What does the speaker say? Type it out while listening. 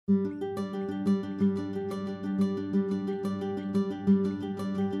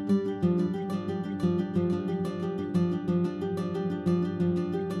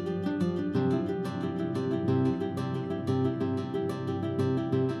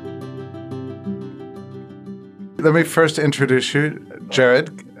Let me first introduce you,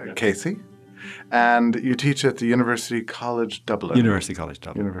 Gerard Casey, and you teach at the University College Dublin. University College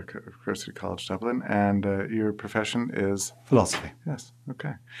Dublin. University College Dublin, and your profession is? Philosophy. Yes,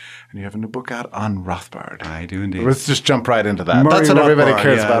 okay. And you have a new book out on Rothbard. I do indeed. Let's just jump right into that. Murray That's what everybody Rothbard,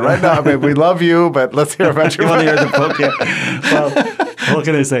 cares about right now. I mean, we love you, but let's hear about your book. You want to hear the book, yeah. Well, what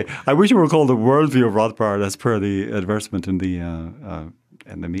can I say? I wish it were called The Worldview of Rothbard as per the advertisement in the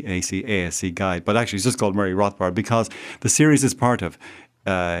ASC guide, but actually it's just called Murray Rothbard because the series is part of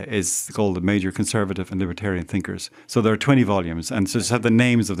is called The Major Conservative and Libertarian Thinkers. So there are 20 volumes, and so just have the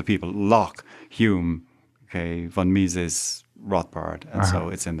names of the people: Locke, Hume, von Mises, Rothbard, and so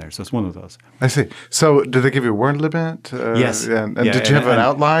it's in there. So it's one of those. I see. So do they give you a word limit? Yes. And did you have an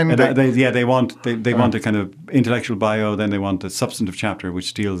outline? They want a kind of intellectual bio. Then they want a substantive chapter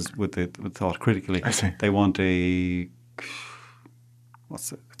which deals with thought critically. I see. They want a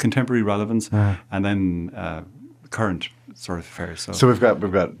contemporary relevance, and then current sort of affairs. So we've got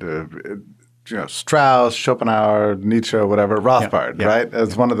Strauss, Schopenhauer, Nietzsche, whatever, Rothbard, right?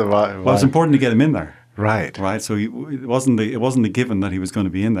 As one of the. Well, it's important to get him in there. Right. So it wasn't a given that he was going to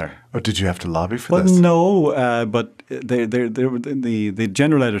be in there. Oh, did you have to lobby for this? No, but the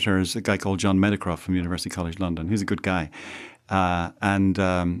general editor is a guy called John Meadowcroft from University College London. He's a good guy, and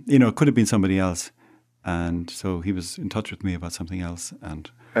it could have been somebody else. And so he was in touch with me about something else, and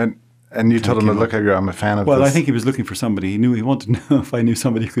you told him to look at you. I'm a fan of. Well, this. I think he was looking for somebody. He wanted to know if I knew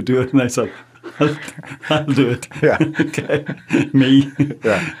somebody who could do it, and I said, "I'll do it." Yeah. Okay. Me.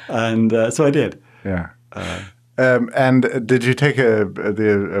 Yeah. And so I did. Yeah. And did you take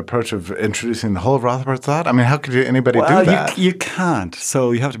the approach of introducing the whole of Rothbard's thought? I mean, how could anybody do that? You can't.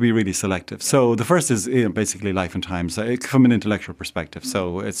 So you have to be really selective. So the first is basically Life and Times from an intellectual perspective.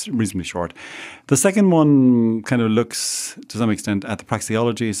 So it's reasonably short. The second one kind of looks to some extent at the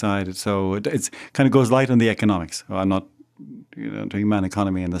praxeology side. So it's kind of goes light on the economics. I'm not doing man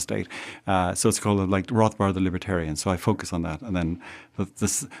economy in the state. So it's called like Rothbard the Libertarian. So I focus on that. And then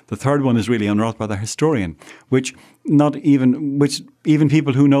the third one is really on Rothbard the Historian, which even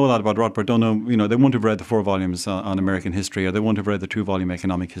people who know a lot about Rothbard don't know, they won't have read the 4 volumes on American history, or they won't have read the 2-volume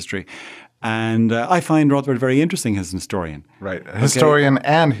economic history. And I find Rothbard very interesting as an historian. Right. A historian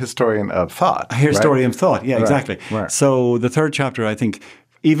and historian of thought. A historian of thought, yeah, exactly. Right. So the third chapter, I think,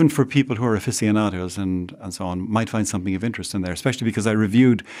 even for people who are aficionados and so on, might find something of interest in there, especially because I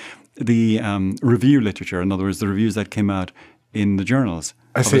reviewed the review literature, in other words, the reviews that came out in the journals.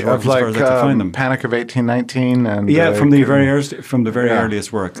 I see, of like Panic of 1819 and from the very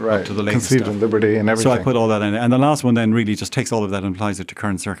earliest work up to the latest Conceived in Liberty and everything. So I put all that in, and the last one then really just takes all of that and applies it to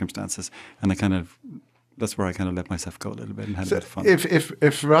current circumstances, and that's where I kind of let myself go a little bit and had a bit of fun. If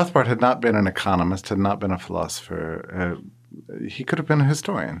Rothbard had not been an economist, had not been a philosopher, he could have been a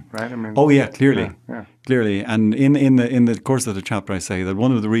historian, right? I mean, clearly, clearly. And in the course of the chapter, I say that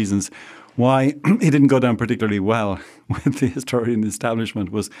one of the reasons why he didn't go down particularly well with the historian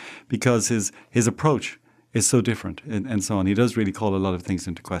establishment was because his approach is so different and so on. He does really call a lot of things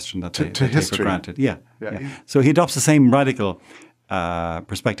into question that they take for granted. Yeah. So he adopts the same radical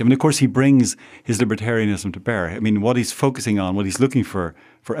perspective. And of course, he brings his libertarianism to bear. I mean, what he's focusing on, what he's looking for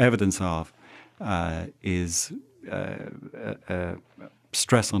evidence of is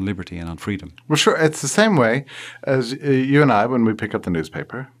stress on liberty and on freedom. Well, sure. It's the same way as you and I, when we pick up the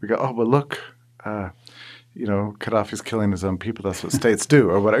newspaper, we go, oh, well, look, Gaddafi's killing his own people. That's what states do,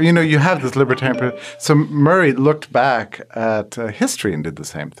 or whatever. You have this libertarian. So Murray looked back at history and did the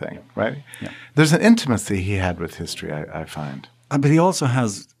same thing, right? Yeah. There's an intimacy he had with history, I find. But he also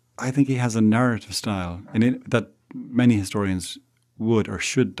I think he has a narrative style that many historians would or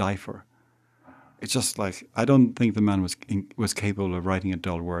should die for. It's just like, I don't think the man was capable of writing a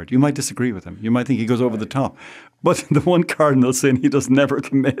dull word. You might disagree with him. You might think he goes over the top. But the one cardinal sin he never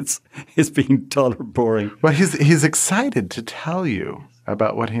commits is being dull or boring. Well, he's excited to tell you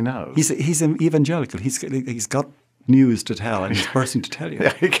about what he knows. He's an evangelical. He's got news to tell and he's bursting to tell you.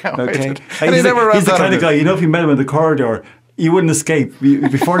 Yeah, he can't wait. And he's the kind of guy, if you met him in the corridor, you wouldn't escape.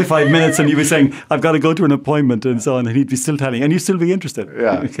 You'd be 45 minutes and you'd be saying, I've got to go to an appointment and so on, and he'd be still telling you, and you'd still be interested.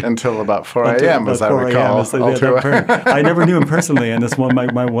 Yeah, until about 4 a.m., as I recall. I never knew him personally, and that's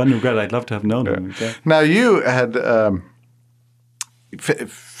my one regret. I'd love to have known him. Okay? Now, you had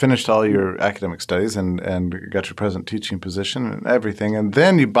finished all your academic studies and got your present teaching position and everything, and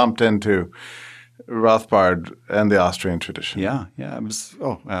then you bumped into Rothbard and the Austrian tradition. Yeah. I was.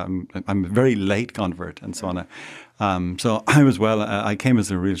 I'm a very late convert, and so on. So I was I came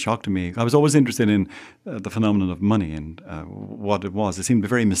as a real shock to me. I was always interested in the phenomenon of money and what it was. It seemed a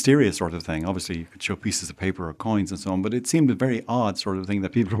very mysterious sort of thing. Obviously, you could show pieces of paper or coins and so on, but it seemed a very odd sort of thing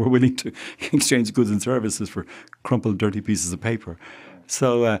that people were willing to exchange goods and services for crumpled, dirty pieces of paper.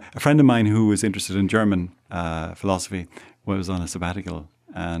 So a friend of mine who was interested in German philosophy was on a sabbatical,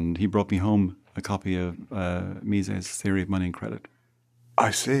 and he brought me home a copy of Mises' Theory of Money and Credit.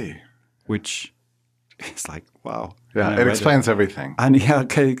 I see. Which is like, wow. Yeah, it explains everything. And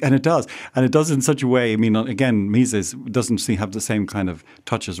and it does. And it does in such a way, I mean, again, Mises doesn't have the same kind of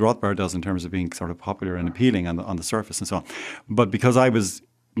touch as Rothbard does in terms of being sort of popular and appealing on the surface and so on. But because I was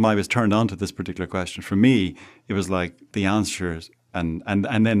turned on to this particular question, for me, it was like the answers and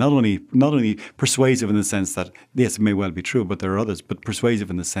then not only persuasive in the sense that, yes, it may well be true, but there are others, but persuasive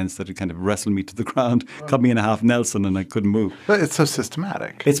in the sense that it kind of wrestled me to the ground, cut me in a half Nelson, and I couldn't move. But it's so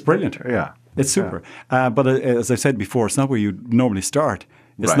systematic. It's brilliant. Yeah. It's super. Yeah. But as I said before, it's not where you normally start.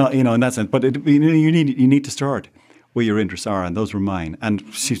 It's right. not, in that sense. But you need to start where your interests are, and those were mine. And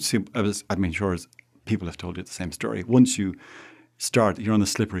sure as people have told you the same story. Once you start, you're on a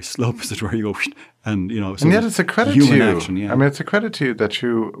slippery slope, as it were. You go, and and yet it's a credit to you. Action, yeah. I mean, it's a credit to you that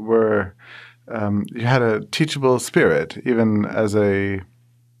you were, you had a teachable spirit, even as a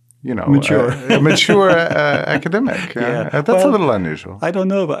mature academic. Yeah. That's a little unusual. I don't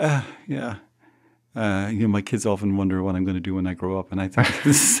know, but my kids often wonder what I'm going to do when I grow up, and I think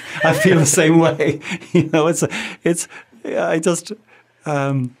I feel the same way.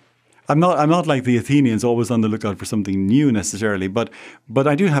 I'm not like the Athenians, always on the lookout for something new necessarily, but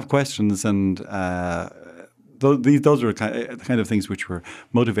I do have questions, and those are kind of things which were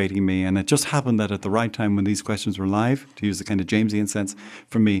motivating me. And it just happened that at the right time, when these questions were live, to use the kind of Jamesian sense,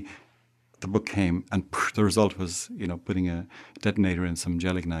 for me, the book came, and the result was, putting a detonator in some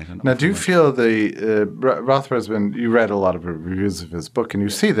gelignite. Now, do you feel Rothbard's been? You read a lot of reviews of his book, and you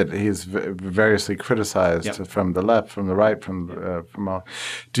see that he's variously criticized from the left, from the right, from all.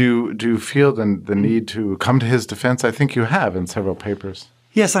 Do you feel the need to come to his defense? I think you have in several papers.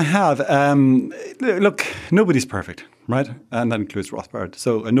 Yes, I have. Look, nobody's perfect, right? And that includes Rothbard.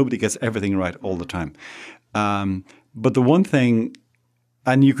 So nobody gets everything right all the time. But the one thing.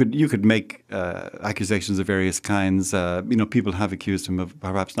 And you could make accusations of various kinds. People have accused him of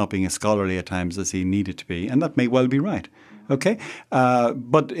perhaps not being as scholarly at times as he needed to be, and that may well be right. Okay,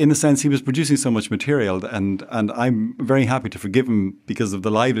 but in a sense, he was producing so much material, and I'm very happy to forgive him because of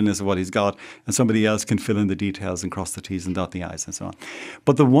the liveliness of what he's got, and somebody else can fill in the details and cross the T's and dot the I's and so on.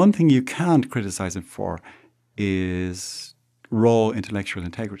 But the one thing you can't criticize him for is raw intellectual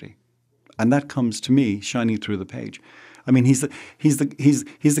integrity, and that comes to me shining through the page. I mean, he's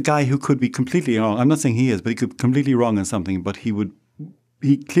the guy who could be completely wrong. I'm not saying he is, but he could be completely wrong on something. But he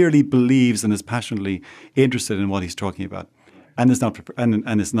clearly believes and is passionately interested in what he's talking about, and is not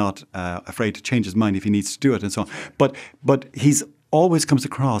afraid to change his mind if he needs to do it, and so on. But he's always comes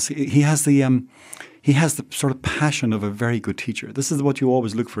across. He has the sort of passion of a very good teacher. This is what you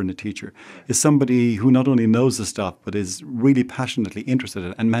always look for in a teacher, is somebody who not only knows the stuff, but is really passionately interested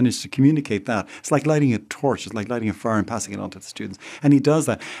in it and manages to communicate that. It's like lighting a torch. It's like lighting a fire and passing it on to the students. And he does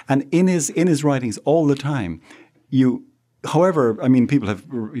that. And in his writings all the time, however, I mean, people have,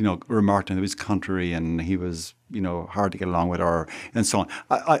 remarked on he was contrary and he was, hard to get along with and so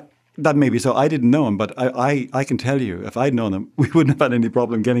on. That may be so. I didn't know him, but I can tell you, if I'd known him, we wouldn't have had any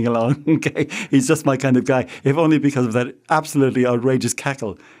problem getting along. Okay, he's just my kind of guy, if only because of that absolutely outrageous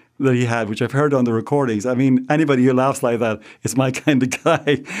cackle that he had, which I've heard on the recordings. I mean, anybody who laughs like that is my kind of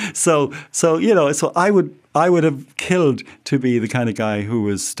guy. So I would have killed to be the kind of guy who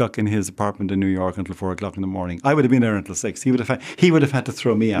was stuck in his apartment in New York until 4 o'clock in the morning. I would have been there until 6. He would have had to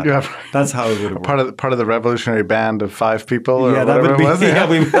throw me out. Yeah. That's how it would have worked. Part of the revolutionary band of 5 people, or yeah, whatever it was.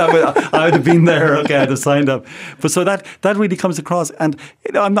 I would have been there. Okay, I'd have signed up. But so that really comes across. And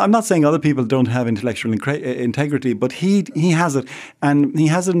I'm not saying other people don't have intellectual integrity, but he has it, and he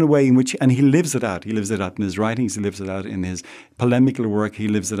has it in a way in which, and he lives it out. He lives it out in his writings. He lives it out in his polemical work. He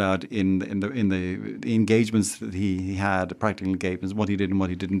lives it out in the engagements that he had, practical engagements, what he did and what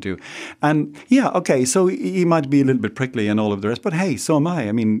he didn't do. And so he might be a little bit prickly and all of the rest, but hey, so am I.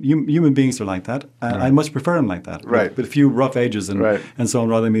 I mean, human beings are like that. Right. I much prefer him like that, right? With a few rough edges and so on,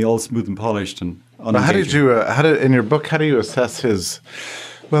 rather than be all smooth and polished and unengaging. In your book, how do you assess his?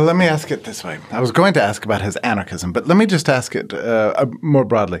 Well, let me ask it this way. I was going to ask about his anarchism, but let me just ask it more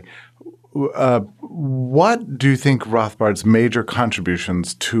broadly. What do you think Rothbard's major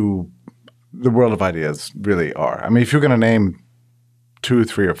contributions to the world of ideas really are? I mean, if you're going to name 2,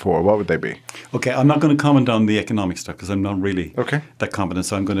 3, or 4, what would they be? Okay, I'm not going to comment on the economic stuff because I'm not really that competent.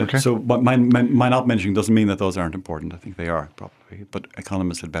 So I'm going to. Okay. So my not mentioning doesn't mean that those aren't important. I think they are probably, but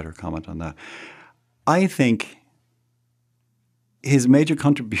economists had better comment on that. I think his major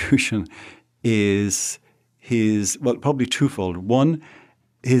contribution is probably twofold. One,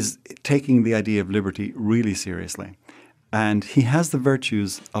 his taking the idea of liberty really seriously. And he has the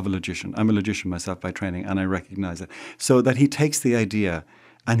virtues of a logician. I'm a logician myself by training, and I recognize it. So that he takes the idea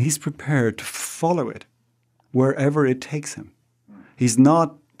and he's prepared to follow it wherever it takes him. He's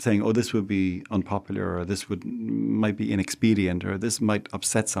not saying, oh, this would be unpopular, or this might be inexpedient, or this might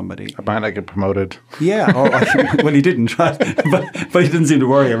upset somebody. I might not get promoted. Yeah. Well, he didn't, right? But he didn't seem to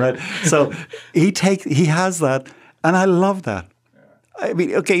worry, right? So he has that, and I love that. I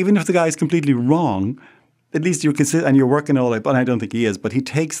mean, okay, even if the guy is completely wrong, at least you're consistent and you're working all out, but I don't think he is, but he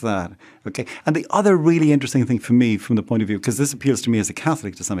takes that, okay? And the other really interesting thing for me from the point of view, because this appeals to me as a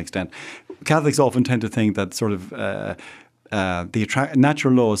Catholic to some extent, Catholics often tend to think that sort of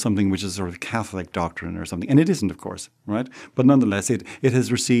natural law is something which is sort of Catholic doctrine or something, and it isn't, of course, right? But nonetheless, it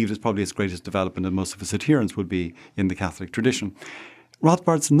has received as probably its greatest development, and most of its adherents would be in the Catholic tradition.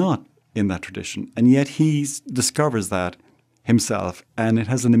 Rothbard's not in that tradition, and yet he discovers that himself, and it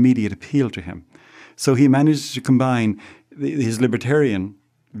has an immediate appeal to him. So he manages to combine his libertarian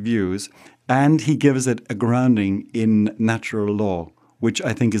views, and he gives it a grounding in natural law, which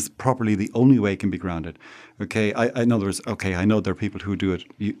I think is properly the only way it can be grounded. Okay, I know there are people who do it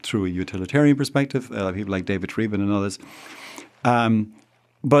through a utilitarian perspective, people like David Friedman and others.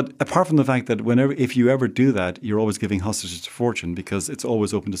 But apart from the fact that if you ever do that, you're always giving hostages to fortune, because it's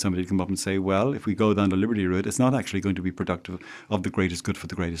always open to somebody to come up and say, well, if we go down the liberty route, it's not actually going to be productive of the greatest good for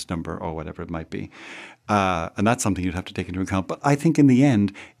the greatest number, or whatever it might be. And that's something you'd have to take into account. But I think in the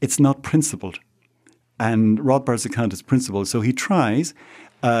end, it's not principled. And Rothbard's account is principled. So he tries,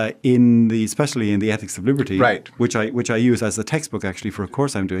 especially in the Ethics of Liberty, right, which I use as a textbook actually for a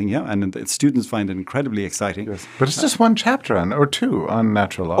course I'm doing, and the students find it incredibly exciting. Yes. But it's just one chapter or two on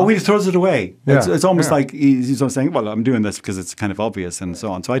natural law. Oh, he throws it away. Yeah. It's almost like he's saying, well, I'm doing this because it's kind of obvious and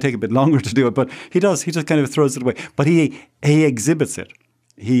so on. So I take a bit longer to do it, but he just kind of throws it away. But he exhibits it.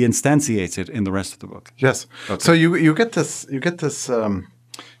 He instantiates it in the rest of the book. Yes. Okay. So you get this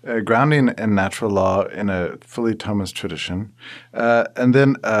grounding in natural law in a fully Thomist tradition, and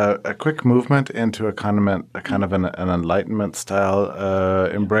then a quick movement into a kind of an Enlightenment style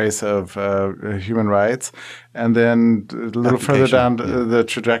embrace of human rights, and then a little further down the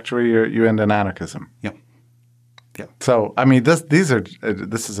trajectory, you end in anarchism. Yep. Yeah. So I mean, this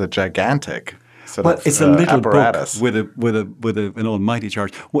is a gigantic. It's a little apparatus book with an almighty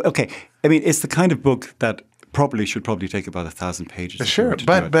charge. Well, okay, I mean, it's the kind of book that should probably take about 1,000 pages. Sure,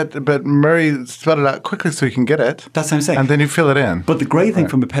 but Murray spelled it out quickly so you can get it. That's what I'm saying. And then you fill it in. But the great thing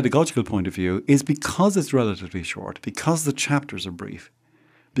from a pedagogical point of view is because it's relatively short, because the chapters are brief,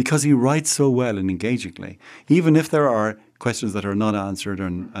 because he writes so well and engagingly, even if there are questions that are not answered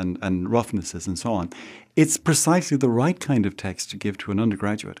and roughnesses and so on, it's precisely the right kind of text to give to an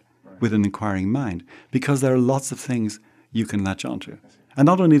undergraduate with an inquiring mind, because there are lots of things you can latch onto. And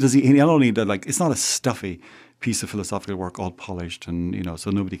not only does it's not a stuffy piece of philosophical work all polished and, so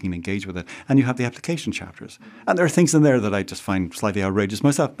nobody can engage with it. And you have the application chapters. And there are things in there that I just find slightly outrageous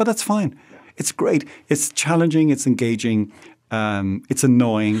myself, but that's fine. It's great. It's challenging. It's engaging. It's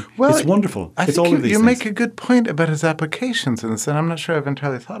annoying. Well, it's wonderful. I it's think all of these you things. make a good point about his applications in this, and I'm not sure I've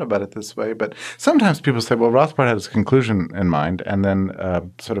entirely thought about it this way, but sometimes people say, well, Rothbard had his conclusion in mind and then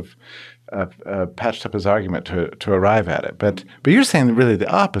sort of patched up his argument to arrive at it. But you're saying really the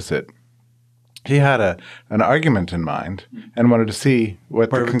opposite. He had an argument in mind and wanted to see where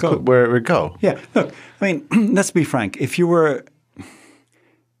it would go. Yeah. Look, I mean, let's be frank. If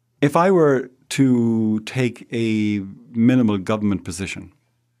I were to take a minimal government position,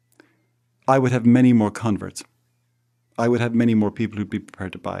 I would have many more converts. I would have many more people who'd be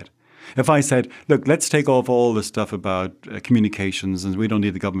prepared to buy it. If I said, look, let's take off all the stuff about communications and we don't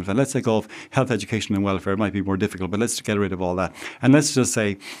need the government, and let's take off health, education and welfare, it might be more difficult, but let's get rid of all that. And let's just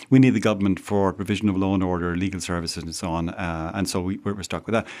say we need the government for provision of law and order, legal services and so on, and so we're stuck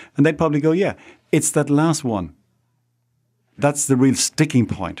with that. And they'd probably go, yeah, it's that last one. That's the real sticking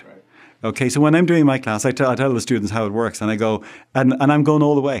point. Right. Okay, so when I'm doing my class, I tell the students how it works, and I go, and I'm going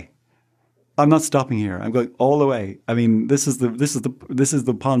all the way. I'm not stopping here. I'm going all the way. I mean, this is the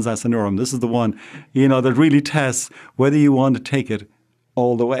pons asinorum. This is the one, that really tests whether you want to take it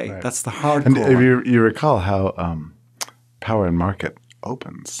all the way. Right. That's the hardcore. And if you recall how Power and Market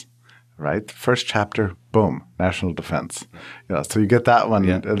opens, right? First chapter, boom, national defense. So you get that one,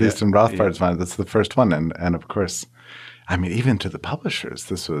 at least in Rothbard's mind. That's the first one, and of course, I mean, even to the publishers,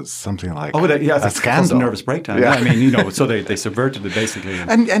 this was something like a scandal. Nervous breakdown. Yeah. I mean, so they subverted it basically.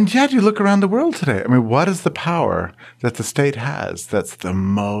 And yet you look around the world today. I mean, what is the power that the state has that's the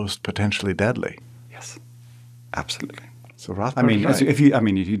most potentially deadly? Yes, absolutely. So Rothbard, I mean, right. if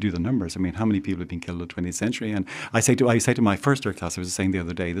you do the numbers, I mean, how many people have been killed in the 20th century? And I say to my first year class, I was saying the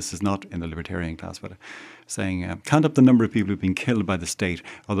other day, this is not in the libertarian class, but saying, count up the number of people who've been killed by the state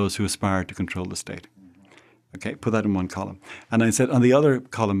or those who aspire to control the state. Okay, put that in one column. And I said, on the other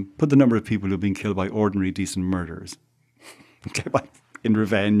column, put the number of people who've been killed by ordinary, decent murderers. Okay, in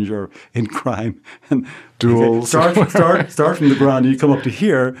revenge or in crime. And duels. Okay, start from the ground, and you come up to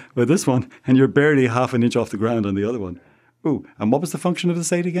here with this one, and you're barely half an inch off the ground on the other one. Ooh, and what was the function of the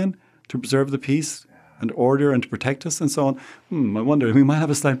state again? To preserve the peace and order and to protect us and so on. I wonder, we might have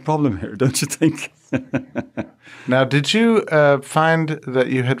a slight problem here, don't you think? Now, did you find that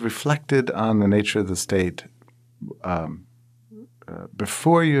you had reflected on the nature of the state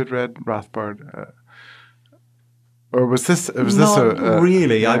before you had read Rothbard? Or was this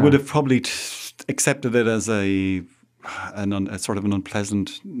really. Yeah. I would have probably accepted it as a sort of an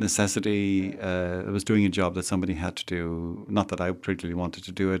unpleasant necessity. I was doing a job that somebody had to do. Not that I particularly wanted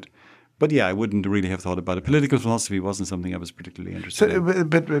to do it. But yeah, I wouldn't really have thought about it. Political philosophy wasn't something I was particularly interested in.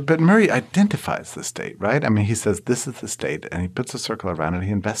 But Murray identifies the state, right? I mean, he says this is the state, and he puts a circle around it.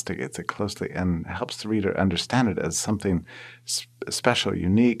 He investigates it closely and helps the reader understand it as something special,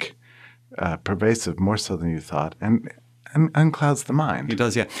 unique, pervasive, more so than you thought, and unclouds the mind. He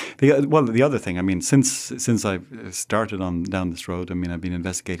does, yeah. The other thing, I mean, since I've started down this road, I mean, I've been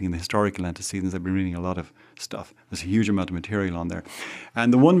investigating the historical antecedents. I've been reading a lot of stuff. There's a huge amount of material on there.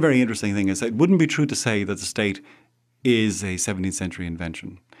 And the one very interesting thing is it wouldn't be true to say that the state is a 17th century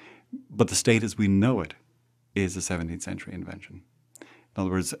invention, but the state as we know it is a 17th century invention. In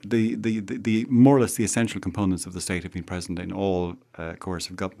other words, the more or less the essential components of the state have been present in all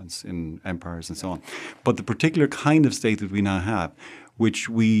coercive governments, in empires and so on. But the particular kind of state that we now have, which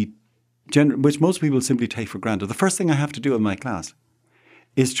most people simply take for granted, the first thing I have to do in my class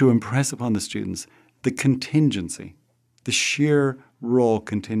is to impress upon the students the contingency, the sheer raw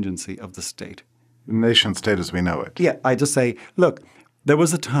contingency of the state. The nation state as we know it. Yeah, I just say, look, there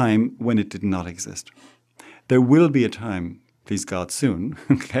was a time when it did not exist. There will be a time, please God, soon,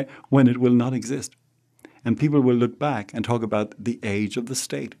 okay, when it will not exist. And people will look back and talk about the age of the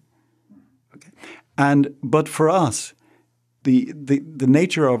state. Okay? But for us, the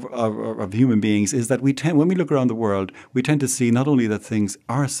nature of human beings is that when we look around the world, we tend to see not only that things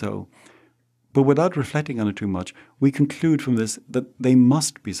are so, but without reflecting on it too much, we conclude from this that they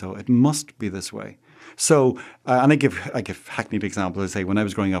must be so. It must be this way. So, and I give hackneyed examples. I say when I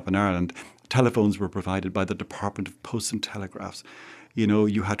was growing up in Ireland, telephones were provided by the Department of Posts and Telegraphs. You know,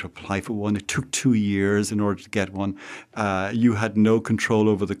 you had to apply for one. It took 2 years in order to get one. You had no control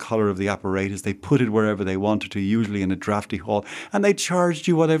over the colour of the apparatus. They put it wherever they wanted to, usually in a drafty hall, and they charged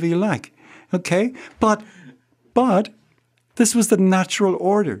you whatever you like. Okay? But this was the natural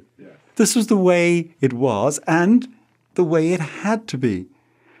order. Yeah. This was the way it was and the way it had to be.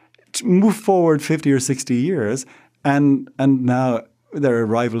 To move forward 50 or 60 years, and now there are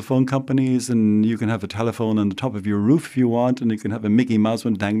rival phone companies, and you can have a telephone on the top of your roof if you want, and you can have a Mickey Mouse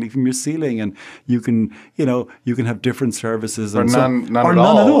one dangling from your ceiling, and you can have different services, or and none at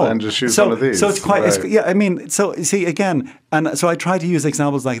all, and just use one of these. So it's quite, right. I mean, so see again, and so I try to use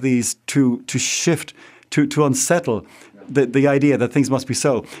examples like these to shift, to unsettle the idea that things must be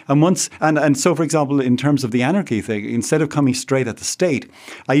so. And so, for example, in terms of the anarchy thing, instead of coming straight at the state,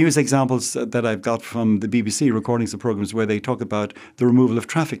 I use examples that I've got from the BBC recordings of programs where they talk about the removal of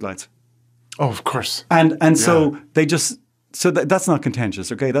traffic lights. Oh, of course. And so they just that's not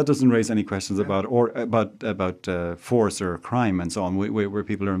contentious, okay? That doesn't raise any questions about force or crime and so on, where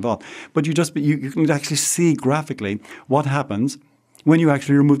people are involved. But you can actually see graphically what happens when you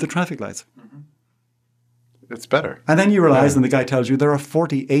actually remove the traffic lights. It's better. And then you realize, and the guy tells you, there are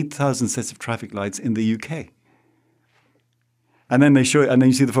 48,000 sets of traffic lights in the UK. And then and then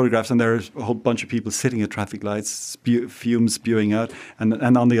you see the photographs, and there's a whole bunch of people sitting at traffic lights, fumes spewing out, and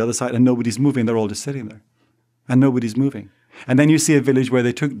on the other side, and nobody's moving. They're all just sitting there, and nobody's moving. And then you see a village where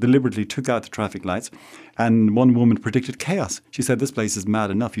they deliberately took out the traffic lights, and one woman predicted chaos. She said, this place is mad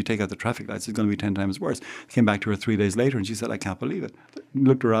enough. You take out the traffic lights, it's going to be 10 times worse. Came back to her 3 days later, and she said, I can't believe it.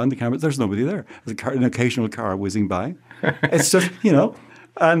 Looked around the camera, there's nobody there. There's an occasional car whizzing by. It's just,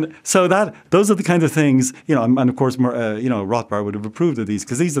 and so those are the kind of things, and of course, Rothbard would have approved of these,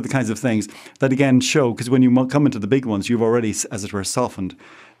 because these are the kinds of things that, again, show, because when you come into the big ones, you've already, as it were, softened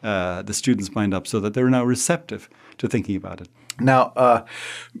the students' mind up so that they're now receptive to thinking about it. Now,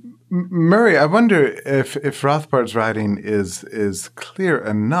 Murray, I wonder if Rothbard's writing is clear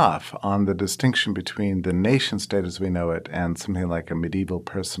enough on the distinction between the nation state as we know it and something like a medieval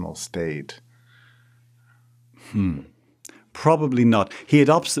personal state. Probably not. He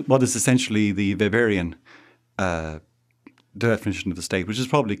adopts what is essentially the Weberian definition of the state, which is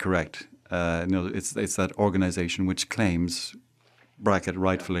probably correct. It's that organization which claims, bracket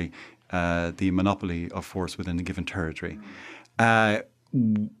rightfully, the monopoly of force within a given territory.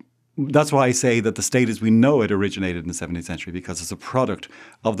 That's why I say that the state as we know it originated in the 17th century, because it's a product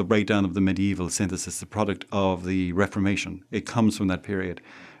of the breakdown of the medieval synthesis, the product of the Reformation. It comes from that period.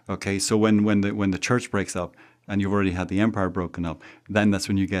 Okay, so when the church breaks up and you've already had the empire broken up, then that's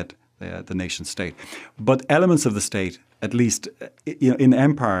when you get the nation state. But elements of the state, at least in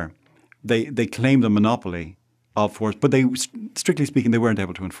empire, they claimed a monopoly of force, but they, strictly speaking, they weren't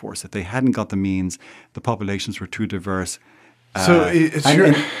able to enforce it. They hadn't got the means. The populations were too diverse. So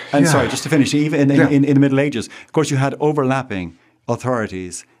sorry, just to finish, even in the Middle Ages, of course, you had overlapping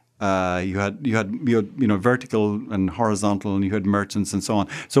authorities. You had vertical and horizontal, and you had merchants and so on.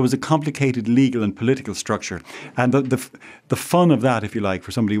 So it was a complicated legal and political structure. And the fun of that, if you like,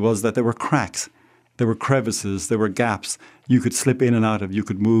 for somebody was that there were cracks, there were crevices, there were gaps you could slip in and out of, you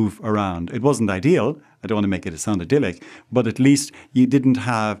could move around. It wasn't ideal. I don't want to make it sound idyllic, but at least you didn't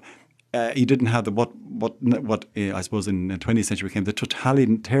have the what I suppose in the 20th century became the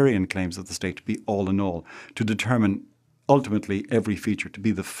totalitarian claims of the state to be all in all, to determine ultimately every feature, to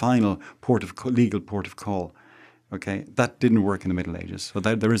be the final legal port of call. Okay, that didn't work in the Middle Ages, so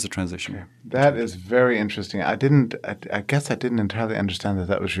there is a transition. Okay. That is very interesting. I guess I didn't entirely understand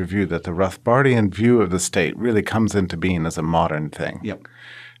that was your view, that the Rothbardian view of the state really comes into being as a modern thing. Yep.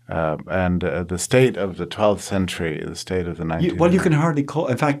 And the state of the 12th century, the state of the 19th. Well, you can hardly call.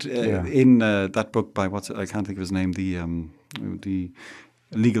 In fact, in that book by I can't think of his name, the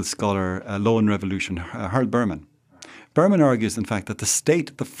legal scholar, Law and Revolution, Harold Berman. Berman argues, in fact, that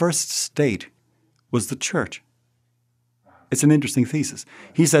the first state, was the church. It's an interesting thesis.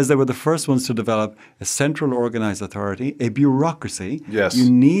 He says they were the first ones to develop a central organized authority, a bureaucracy. Yes. You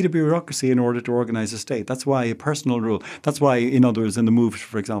need a bureaucracy in order to organize a state. That's why a personal rule, that's why, in other words, in the move,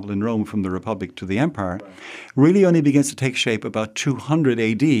 for example, in Rome from the Republic to the Empire, really only begins to take shape about 200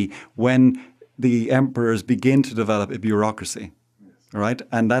 AD when the emperors begin to develop a bureaucracy. All right,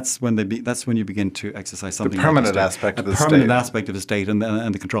 and that's when you begin to exercise something the permanent like aspect of the state. Permanent aspect of the state and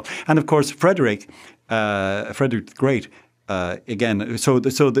the control. And of course, Frederick the Great.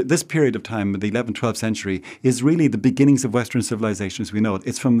 This period of time, the 11th, 12th century, is really the beginnings of Western civilization as we know it.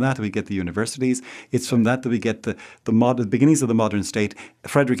 It's from that we get the universities. It's from that we get the beginnings of the modern state.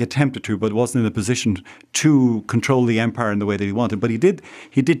 Frederick attempted to, but wasn't in a position to control the empire in the way that he wanted. But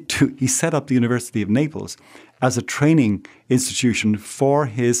he set up the University of Naples as a training institution for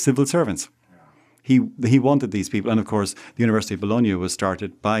his civil servants. He wanted these people, and of course, the University of Bologna was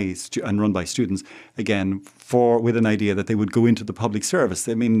started by and run by students again with an idea that they would go into the public service.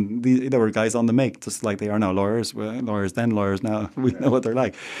 I mean, there were guys on the make, just like they are now. Lawyers then, lawyers now. We know what they're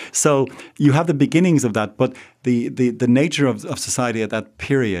like. So you have the beginnings of that, but the nature of society at that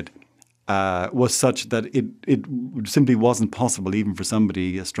period was such that it simply wasn't possible, even for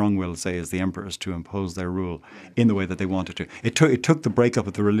somebody as strong-willed, say, as the emperors, to impose their rule in the way that they wanted to. It took the breakup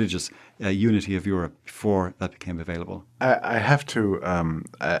of the religious unity of Europe before that became available. I have to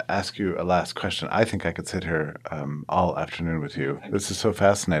ask you a last question. I think I could sit here all afternoon with you. This is so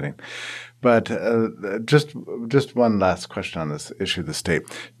fascinating. But just one last question on this issue of the state.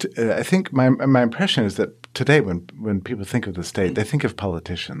 I think my impression is that today, when people think of the state, they think of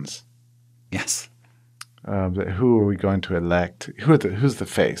politicians. Yes. Who are we going to elect? Who's the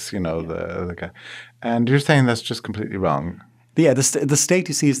face? The guy. And you're saying that's just completely wrong. Yeah, the state,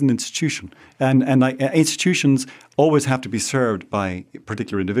 you see, is an institution, and institutions always have to be served by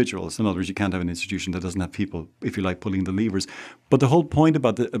particular individuals. In other words, you can't have an institution that doesn't have people, if you like, pulling the levers. But the whole point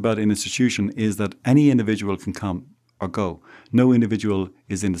about an institution is that any individual can come or go. No individual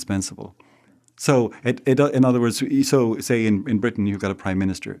is indispensable. So, in other words, say in Britain you've got a prime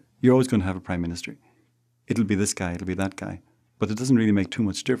minister. You're always going to have a prime minister. It'll be this guy, it'll be that guy. But it doesn't really make too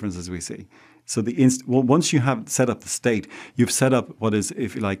much difference, as we see. So once you have set up the state, you've set up what is,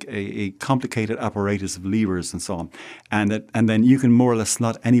 if you like, a complicated apparatus of levers and so on. And then you can more or less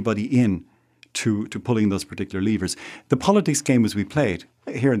slot anybody in to pulling those particular levers. The politics game as we play it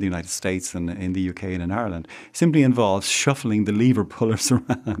here in the United States and in the UK and in Ireland, simply involves shuffling the lever pullers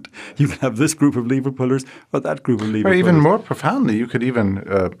around. You can have this group of lever pullers or that group of lever pullers. Or even more profoundly, you could even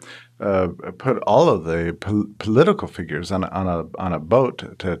put all of the political figures on a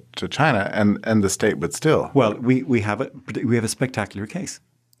boat to China, and the state would still. Well, we have a spectacular case.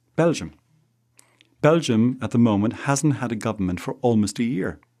 Belgium. Belgium at the moment hasn't had a government for almost a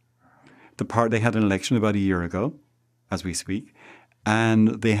year. They had an election about a year ago, as we speak,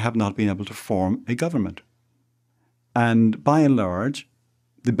 and they have not been able to form a government. And by and large,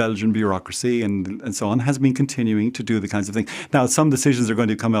 the Belgian bureaucracy and so on has been continuing to do the kinds of things. Now, some decisions are going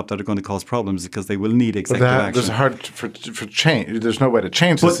to come up that are going to cause problems because they will need executive action. It's hard for change. There's no way to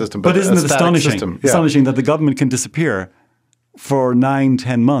change the system. But isn't it astonishing? Astonishing that the government can disappear for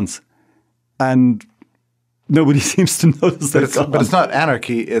 9-10 months and nobody seems to notice that. But it's not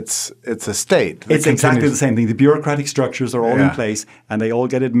anarchy. It's a state. It's exactly the same thing. The bureaucratic structures are all in place, and they all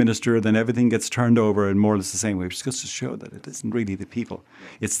get administered, and everything gets turned over in more or less the same way, which goes to show that it isn't really the people.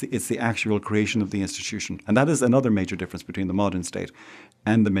 It's the actual creation of the institution, and that is another major difference between the modern state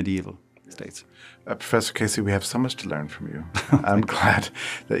and the medieval states. Professor Casey, we have so much to learn from you. I'm glad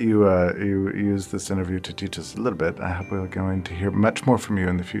that you used this interview to teach us a little bit. I hope we're going to hear much more from you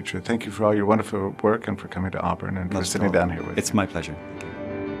in the future. Thank you for all your wonderful work and for coming to Auburn and for sitting down here with us. It's my pleasure. Thank you.